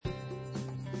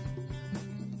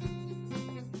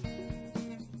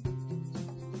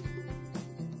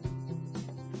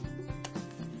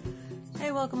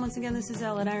Hey, welcome once again. This is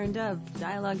Elle at Iron Dove.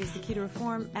 Dialogue is the key to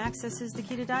reform. Access is the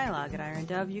key to dialogue. At Iron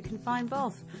Dove, you can find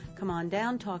both. Come on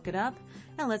down, talk it up,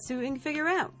 and let's see what we can figure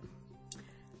out.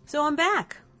 So I'm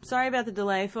back. Sorry about the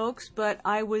delay, folks, but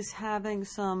I was having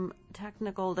some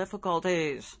technical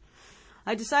difficulties.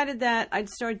 I decided that I'd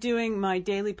start doing my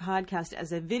daily podcast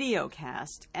as a video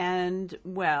cast, and,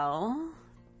 well,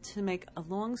 to make a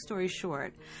long story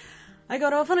short, I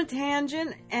got off on a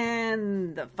tangent,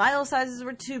 and the file sizes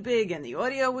were too big, and the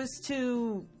audio was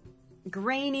too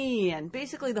grainy, and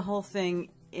basically the whole thing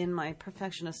in my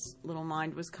perfectionist little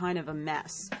mind was kind of a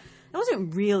mess. It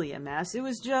wasn't really a mess, it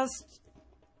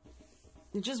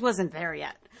just wasn't there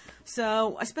yet.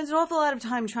 So I spent an awful lot of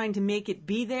time trying to make it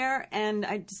be there, and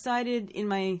I decided in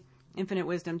my infinite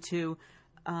wisdom to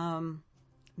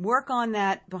work on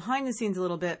that behind the scenes a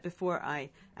little bit before I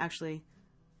actually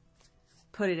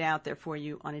put it out there for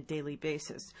you on a daily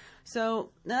basis.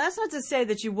 So now that's not to say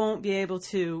that you won't be able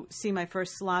to see my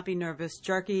first sloppy, nervous,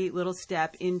 jerky little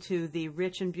step into the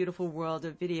rich and beautiful world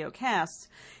of video casts.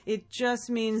 It just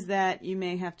means that you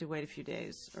may have to wait a few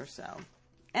days or so.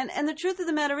 And the truth of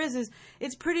the matter is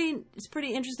it's pretty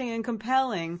interesting and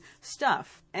compelling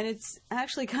stuff. And it's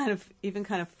actually kind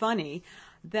of funny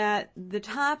that the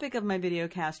topic of my video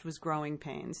cast was growing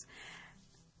pains.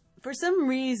 For some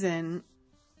reason,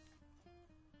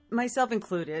 myself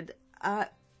included,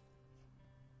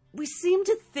 we seem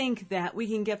to think that we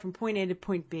can get from point A to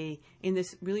point B in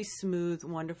this really smooth,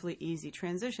 wonderfully easy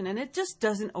transition, and it just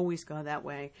doesn't always go that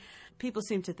way. People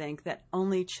seem to think that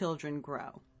only children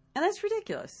grow, and that's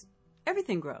ridiculous.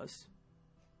 Everything grows.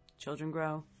 Children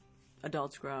grow,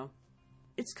 adults grow.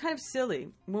 It's kind of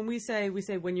silly when we say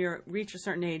when you reach a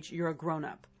certain age, you're a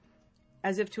grown-up,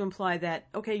 as if to imply that,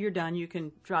 okay, you're done, you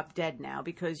can drop dead now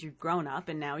because you've grown up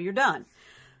and now you're done.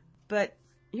 But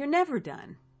you're never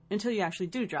done until you actually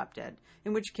do drop dead,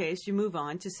 in which case you move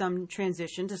on to some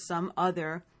transition to some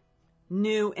other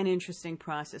new and interesting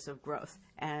process of growth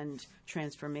and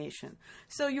transformation.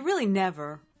 So you're really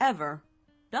never, ever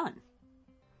done.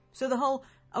 So the whole,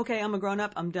 okay, I'm a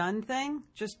grown-up, I'm done thing,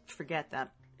 just forget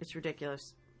that. It's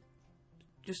ridiculous.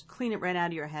 Just clean it right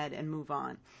out of your head and move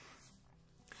on.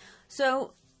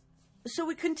 So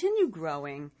we continue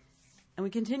growing, and we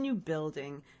continue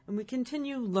building, and we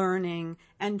continue learning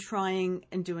and trying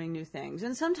and doing new things.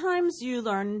 And sometimes you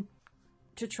learn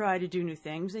to try to do new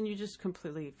things, and you just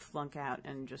completely flunk out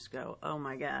and just go, oh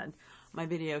my God, my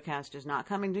video cast is not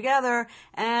coming together,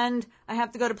 and I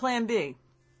have to go to Plan B.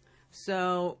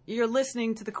 So you're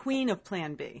listening to the queen of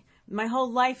Plan B. My whole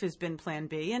life has been Plan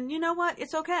B, and you know what?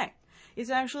 It's okay. It's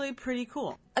actually pretty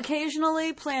cool.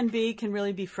 Occasionally, Plan B can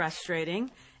really be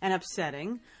frustrating and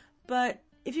upsetting, but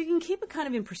if you can keep it kind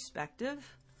of in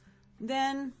perspective,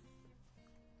 then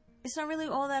it's not really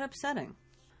all that upsetting.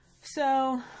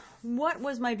 So, what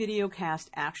was my video cast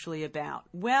actually about?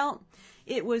 Well,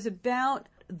 it was about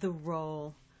the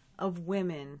role of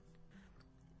women,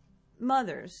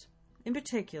 mothers in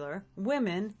particular,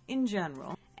 women in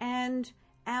general, and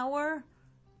our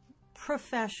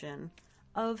profession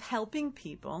of helping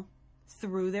people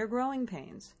through their growing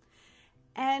pains.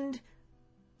 And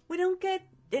we don't get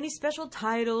any special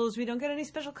titles, we don't get any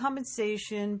special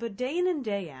compensation, but day in and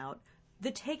day out,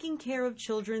 the taking care of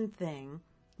children thing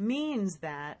means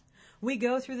that we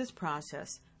go through this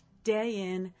process day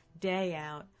in, day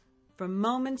out, from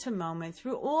moment to moment,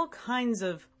 through all kinds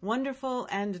of wonderful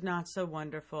and not so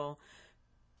wonderful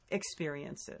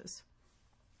experiences.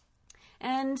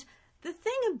 And the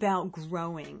thing about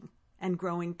growing and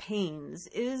growing pains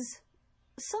is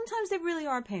sometimes they really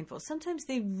are painful. Sometimes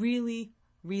they really,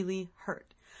 really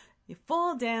hurt. You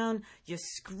fall down, you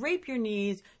scrape your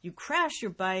knees, you crash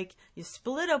your bike, you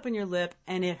split open your lip,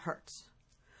 and it hurts.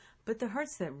 But the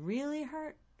hurts that really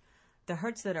hurt, the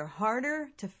hurts that are harder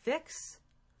to fix,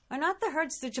 are not the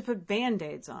hurts that you put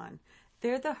Band-Aids on.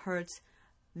 They're the hurts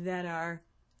that are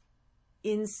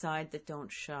inside that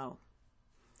don't show.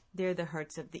 They're the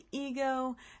hurts of the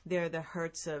ego. They're the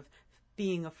hurts of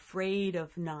being afraid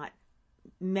of not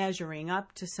measuring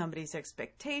up to somebody's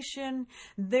expectation.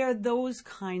 They're those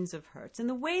kinds of hurts. And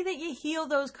the way that you heal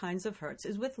those kinds of hurts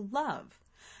is with love.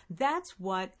 That's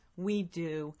what we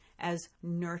do as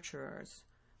nurturers.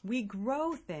 We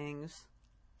grow things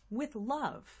with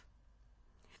love.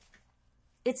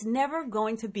 It's never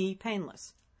going to be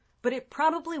painless, but it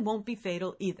probably won't be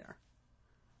fatal either.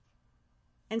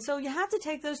 And so you have to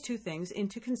take those two things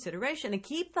into consideration and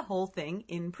keep the whole thing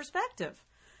in perspective.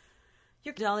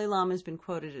 Your Dalai Lama has been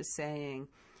quoted as saying,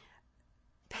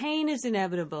 pain is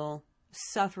inevitable,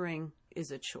 suffering is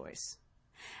a choice.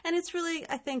 And it's really,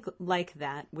 I think, like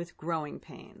that with growing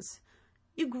pains.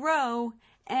 You grow,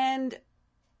 and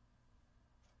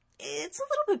it's a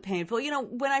little bit painful. You know,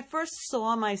 when I first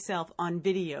saw myself on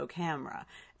video camera,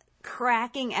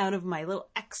 cracking out of my little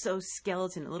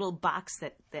exoskeleton, a little box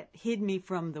that hid me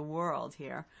from the world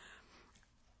here,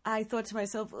 I thought to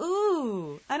myself,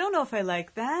 ooh, I don't know if I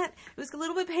like that. It was a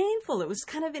little bit painful. It was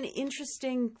kind of an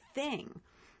interesting thing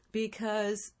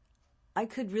because I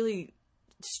could really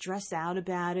stress out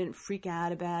about it and freak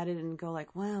out about it and go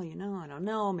like, well, you know, I don't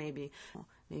know, maybe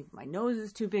my nose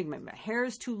is too big, maybe my hair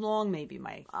is too long, maybe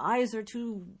my eyes are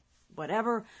too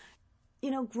whatever. You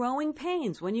know, growing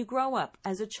pains. When you grow up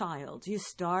as a child, you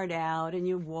start out and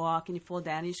you walk and you fall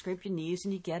down and you scrape your knees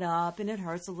and you get up and it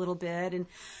hurts a little bit and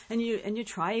you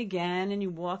try again and you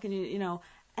walk and you know,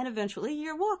 and eventually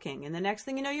you're walking and the next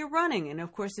thing you know, you're running. And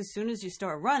of course, as soon as you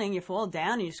start running, you fall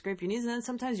down and you scrape your knees and then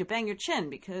sometimes you bang your chin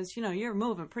because, you know, you're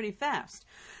moving pretty fast.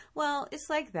 Well,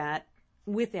 it's like that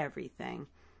with everything.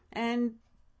 And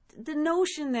the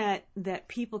notion that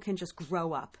people can just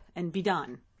grow up and be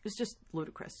done, it's just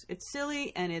ludicrous. It's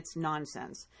silly and it's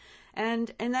nonsense.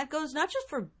 And that goes not just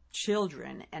for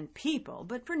children and people,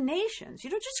 but for nations. You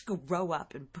don't just grow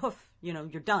up and poof, you know,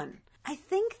 you're done. I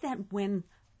think that when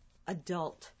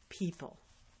adult people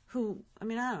who, I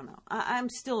mean, I don't know, I'm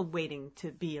still waiting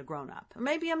to be a grown-up.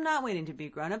 Maybe I'm not waiting to be a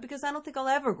grown-up because I don't think I'll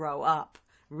ever grow up,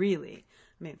 really.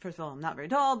 I mean, first of all, I'm not very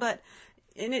tall, but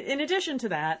in addition to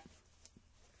that,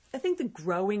 I think the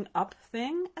growing up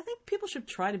thing, I think people should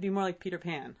try to be more like Peter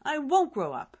Pan. I won't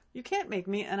grow up. You can't make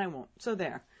me, and I won't. So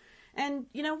there. And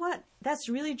you know what? That's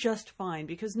really just fine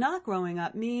because not growing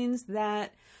up means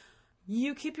that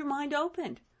you keep your mind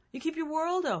open. You keep your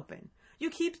world open. You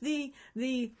keep the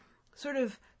sort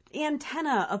of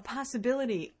antenna of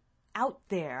possibility out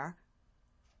there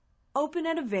open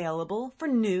and available for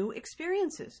new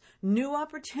experiences, new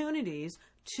opportunities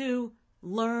to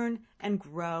learn and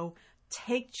grow.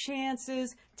 Take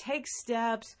chances, take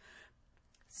steps,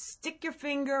 stick your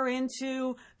finger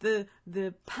into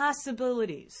the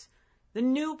possibilities, the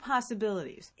new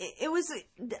possibilities. It was,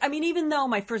 I mean, even though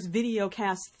my first video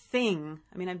cast thing,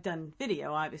 I mean, I've done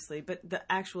video, obviously, but the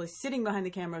actually sitting behind the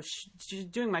camera,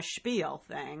 doing my spiel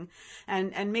thing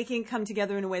and making it come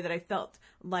together in a way that I felt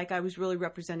like I was really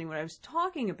representing what I was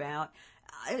talking about,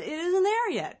 it isn't there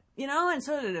yet. You know, and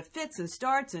so it fits and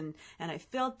starts and I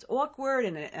felt awkward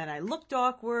and I looked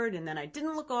awkward and then I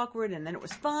didn't look awkward and then it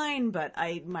was fine, but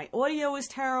my audio was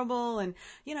terrible and,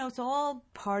 you know, it's all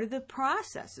part of the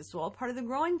process. It's all part of the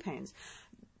growing pains.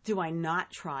 Do I not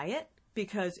try it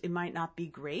because it might not be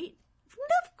great?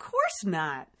 Of course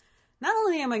not. Not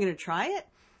only am I going to try it,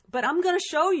 but I'm going to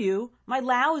show you my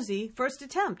lousy first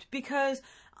attempt because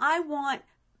I want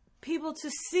people to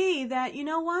see that, you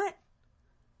know what?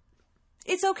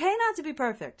 It's okay not to be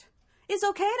perfect. It's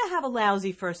okay to have a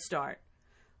lousy first start.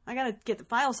 I got to get the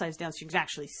file size down so you can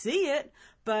actually see it.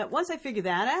 But once I figure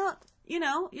that out, you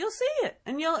know, you'll see it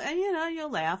and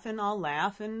you'll laugh and I'll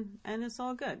laugh and it's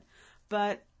all good.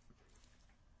 But,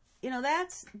 you know,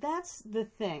 that's the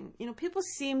thing. You know, people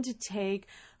seem to take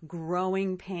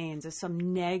growing pains as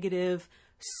some negative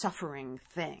suffering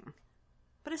thing,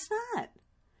 but it's not.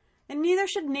 And neither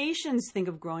should nations think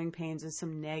of growing pains as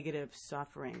some negative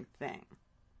suffering thing.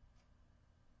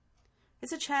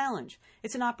 It's a challenge.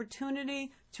 It's an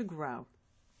opportunity to grow.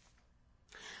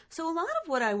 So a lot of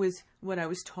what I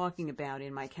was talking about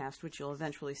in my cast, which you'll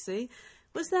eventually see,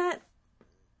 was that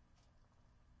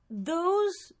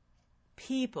those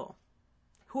people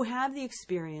who have the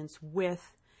experience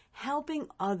with helping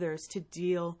others to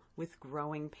deal with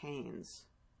growing pains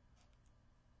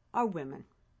are women.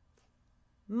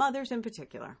 Mothers in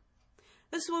particular.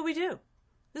 This is what we do.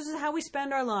 This is how we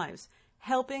spend our lives,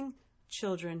 helping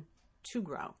children to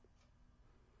grow,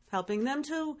 helping them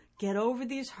to get over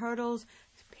these hurdles,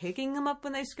 picking them up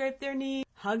when they scrape their knee,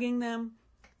 hugging them,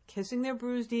 kissing their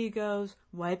bruised egos,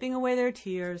 wiping away their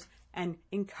tears, and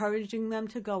encouraging them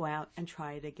to go out and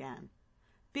try it again.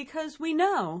 Because we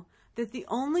know that the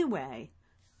only way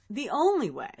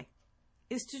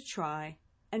is to try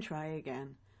and try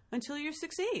again until you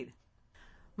succeed.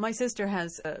 My sister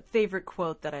has a favorite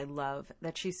quote that I love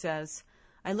that she says,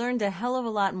 "I learned a hell of a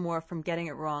lot more from getting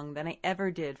it wrong than I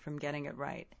ever did from getting it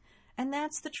right." And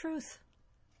that's the truth.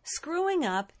 Screwing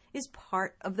up is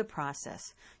part of the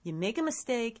process. You make a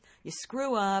mistake, you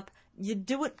screw up, you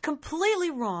do it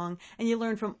completely wrong, and you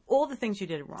learn from all the things you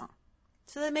did wrong.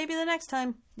 So that maybe the next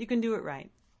time you can do it right.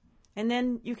 And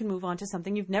then you can move on to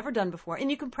something you've never done before,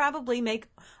 and you can probably make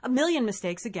a million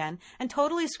mistakes again and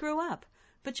totally screw up.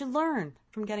 But you learn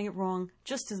from getting it wrong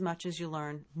just as much as you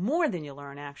learn, more than you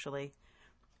learn actually,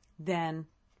 than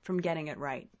from getting it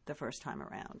right the first time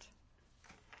around.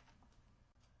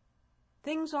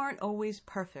 Things aren't always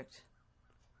perfect.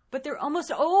 but they're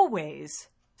almost always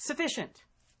sufficient.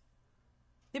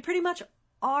 They pretty much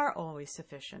are always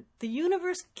sufficient. The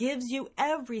universe gives you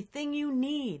everything you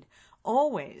need,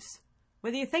 always,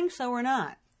 whether you think so or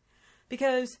not.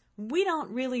 Because we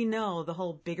don't really know the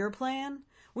whole bigger plan.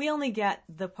 We only get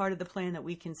the part of the plan that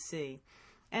we can see.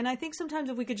 And I think sometimes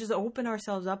if we could just open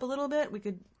ourselves up a little bit, we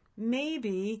could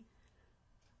maybe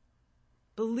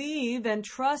believe and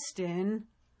trust in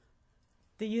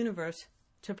the universe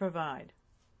to provide.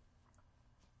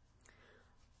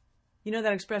 You know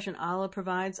that expression, Allah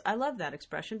provides? I love that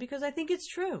expression because I think it's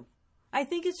true. I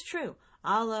think it's true.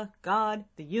 Allah, God,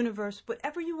 the universe,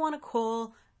 whatever you want to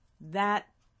call that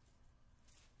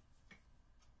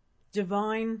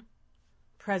divine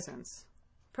presence,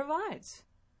 provides.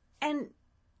 And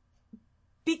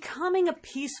becoming a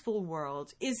peaceful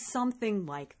world is something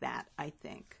like that, I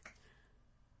think.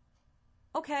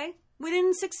 Okay, we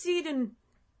didn't succeed in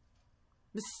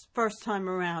this first time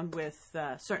around with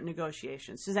certain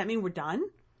negotiations. Does that mean we're done?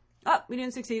 Oh, we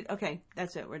didn't succeed. Okay,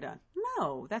 that's it. We're done.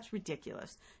 No, that's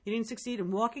ridiculous. You didn't succeed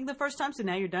in walking the first time, so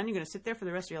now you're done. You're going to sit there for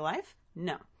the rest of your life?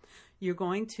 No. You're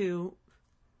going to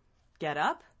get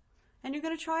up, and you're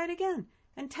going to try it again.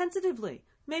 And tentatively.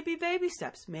 Maybe baby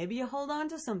steps. Maybe you hold on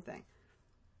to something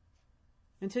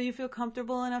until you feel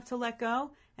comfortable enough to let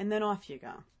go, and then off you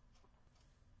go.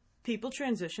 People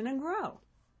transition and grow.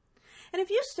 And if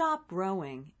you stop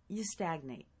growing, you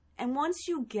stagnate. And once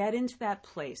you get into that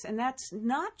place, and that's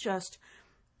not just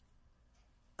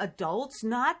adults,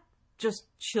 not just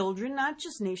children, not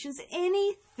just nations,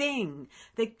 anything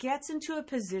that gets into a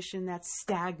position that's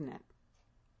stagnant,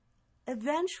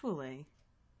 eventually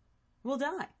will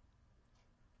die.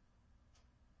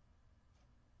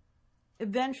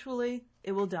 Eventually,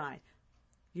 it will die.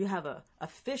 You have a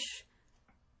fish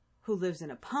who lives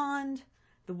in a pond.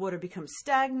 The water becomes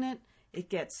stagnant. It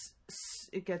gets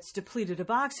depleted of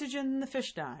oxygen, and the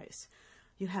fish dies.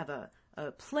 You have a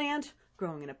plant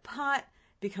growing in a pot,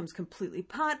 becomes completely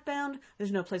pot-bound.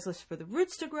 There's no place left for the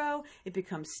roots to grow. It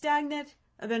becomes stagnant.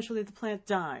 Eventually, the plant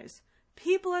dies.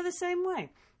 People are the same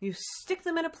way. You stick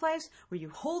them in a place where you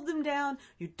hold them down.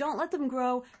 You don't let them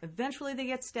grow. Eventually, they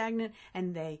get stagnant,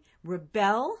 and they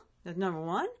rebel. That's number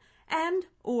one. And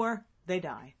or they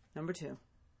die. Number two.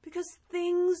 Because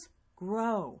things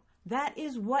grow. That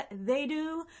is what they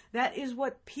do. That is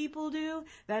what people do.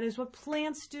 That is what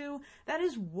plants do. That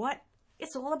is what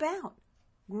it's all about.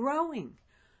 Growing,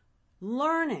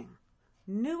 learning,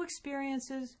 new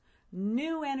experiences,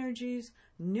 new energies,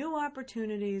 new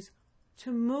opportunities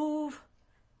to move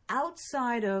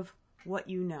outside of what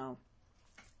you know.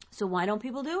 So why don't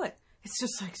people do it? It's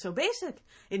just like so basic.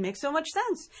 It makes so much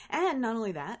sense. And not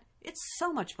only that, it's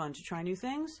so much fun to try new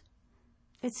things.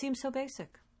 It seems so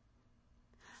basic.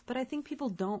 But I think people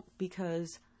don't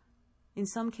because in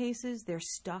some cases they're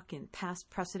stuck in past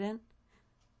precedent.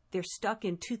 They're stuck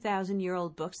in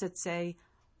 2,000-year-old books that say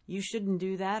you shouldn't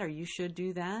do that or you should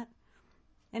do that.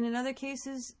 And in other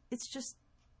cases, it's just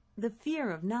the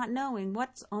fear of not knowing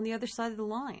what's on the other side of the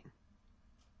line.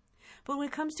 But when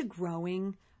it comes to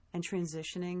growing and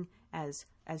transitioning as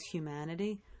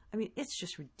humanity, I mean, it's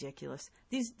just ridiculous.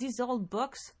 These old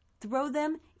books, throw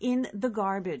them in the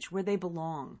garbage where they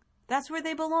belong. That's where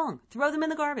they belong. Throw them in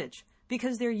the garbage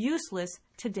because they're useless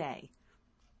today.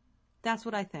 That's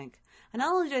what I think. And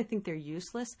not only do I think they're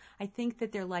useless, I think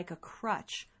that they're like a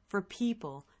crutch for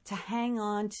people to hang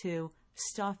on to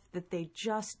stuff that they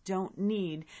just don't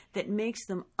need, that makes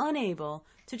them unable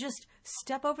to just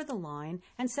step over the line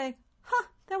and say,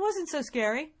 that wasn't so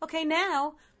scary. Okay,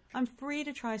 now I'm free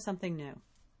to try something new.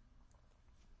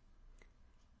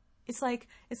 It's like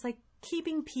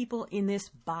keeping people in this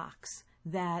box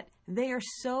that they are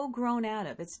so grown out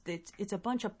of. It's a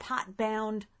bunch of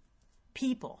pot-bound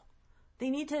people.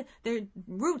 Their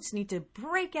roots need to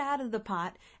break out of the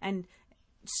pot and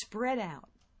spread out.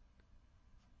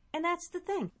 And that's the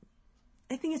thing.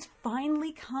 I think it's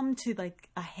finally come to like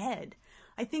a head.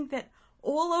 I think that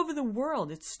all over the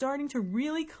world, it's starting to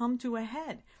really come to a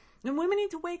head. And women need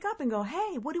to wake up and go,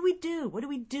 hey, what do we do? What do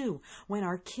we do when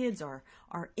our kids are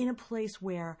in a place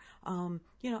where,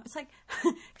 it's like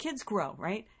kids grow,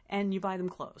 right? And you buy them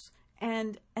clothes.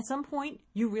 And at some point,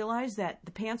 you realize that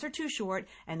the pants are too short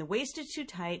and the waist is too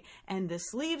tight and the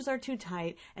sleeves are too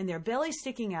tight and their belly's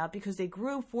sticking out because they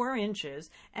grew 4 inches.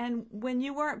 And when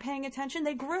you weren't paying attention,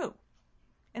 they grew.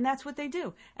 And that's what they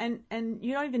do. And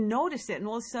you don't even notice it. And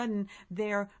all of a sudden,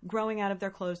 they're growing out of their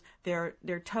clothes.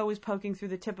 Their toe is poking through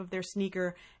the tip of their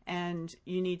sneaker. And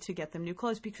you need to get them new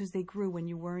clothes because they grew when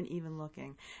you weren't even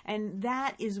looking. And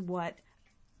that is what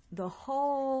the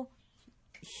whole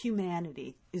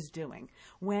humanity is doing.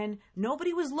 When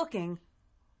nobody was looking,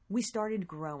 we started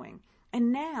growing.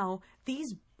 And now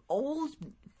these old,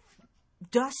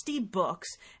 dusty books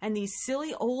and these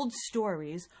silly old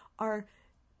stories are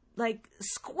like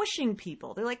squishing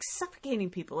people. They're like suffocating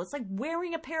people. It's like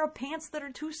wearing a pair of pants that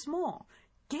are too small.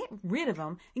 Get rid of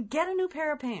them and get a new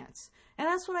pair of pants. And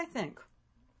that's what I think.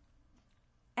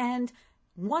 And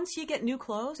once you get new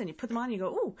clothes and you put them on, you go,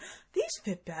 ooh, these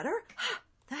fit better.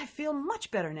 I feel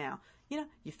much better now. You know,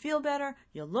 you feel better,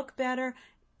 you look better.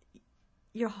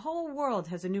 Your whole world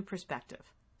has a new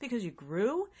perspective because you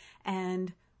grew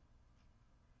and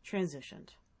transitioned.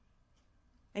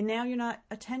 And now you're not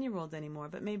a 10-year-old anymore,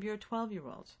 but maybe you're a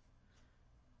 12-year-old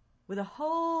with a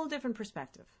whole different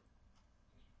perspective.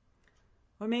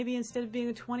 Or maybe instead of being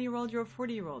a 20-year-old, you're a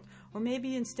 40-year-old. Or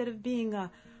maybe instead of being a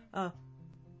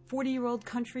 40-year-old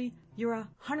country, you're a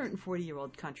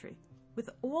 140-year-old country with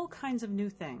all kinds of new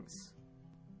things.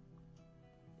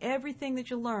 Everything that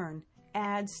you learn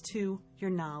adds to your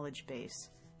knowledge base.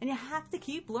 And you have to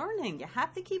keep learning. You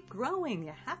have to keep growing.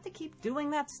 You have to keep doing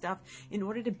that stuff in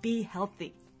order to be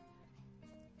healthy.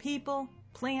 People,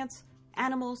 plants,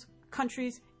 animals,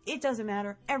 countries, it doesn't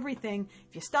matter. Everything.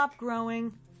 If you stop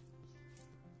growing,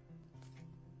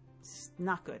 it's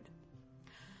not good.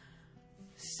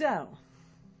 So,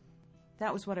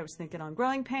 that was what I was thinking on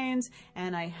growing pains.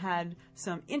 And I had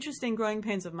some interesting growing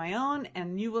pains of my own.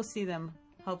 And you will see them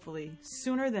hopefully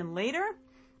sooner than later.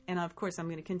 And of course, I'm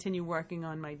going to continue working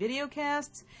on my video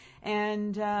casts.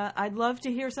 And I'd love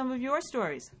to hear some of your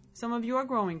stories, some of your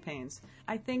growing pains.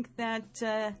 I think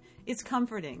that it's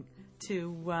comforting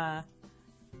to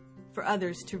for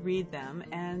others to read them.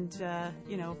 And,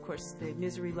 you know, of course, the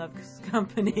misery loves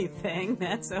company thing,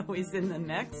 that's always in the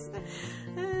mix.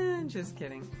 Just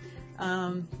kidding.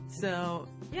 So,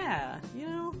 yeah, you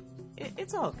know,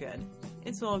 it's all good.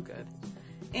 It's all good.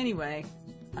 Anyway,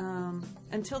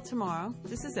 until tomorrow,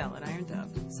 this is Elle at Iron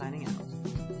Dove, signing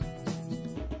out.